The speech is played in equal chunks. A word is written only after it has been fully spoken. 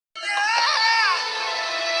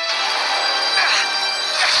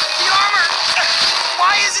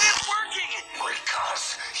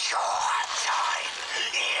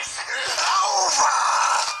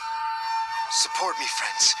support me,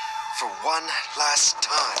 friends, for one last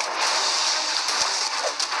time.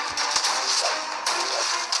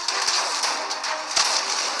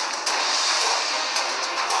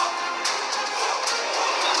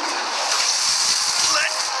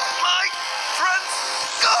 Let my friends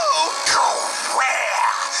go! Go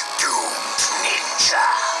where, doomed ninja?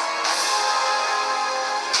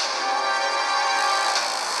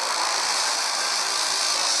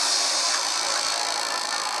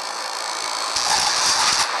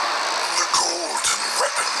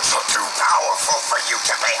 Weapons are too powerful for you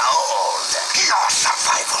to behold. Your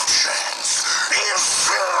survival chance is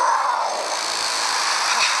zero.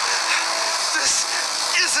 This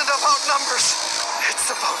isn't about numbers. It's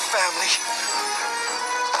about family.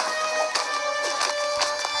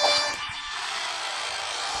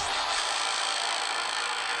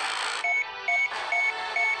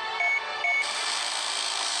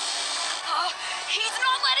 He's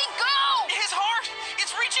not letting go! His heart!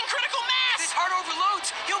 It's reaching critical mass! If his heart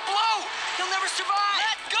overloads, he'll blow! He'll never survive!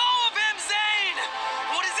 Let go of him, Zane!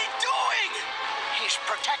 What is he doing? He's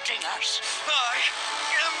protecting us. I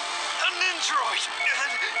am a Ninjroid.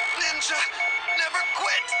 And Ninja never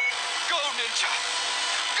quit. Go, Ninja.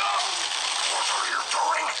 Go! What are you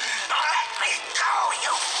doing? Let me go,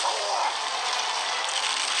 you fool!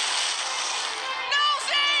 No,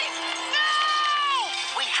 Zane! No!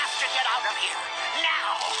 We have to get out of here,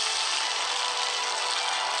 now!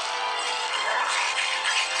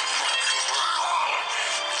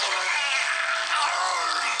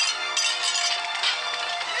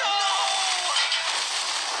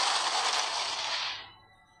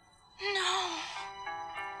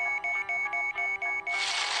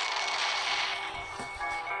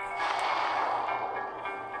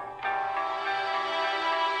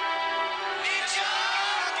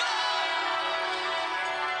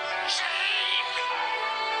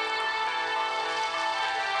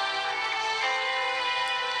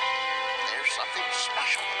 There's something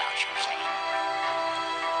special about you, Zane.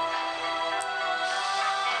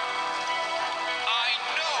 I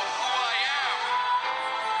know who I am.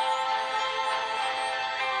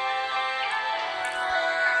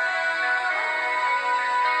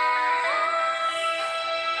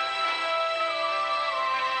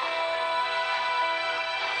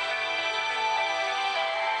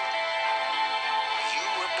 You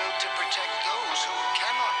were built to protect those who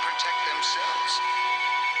cannot protect themselves.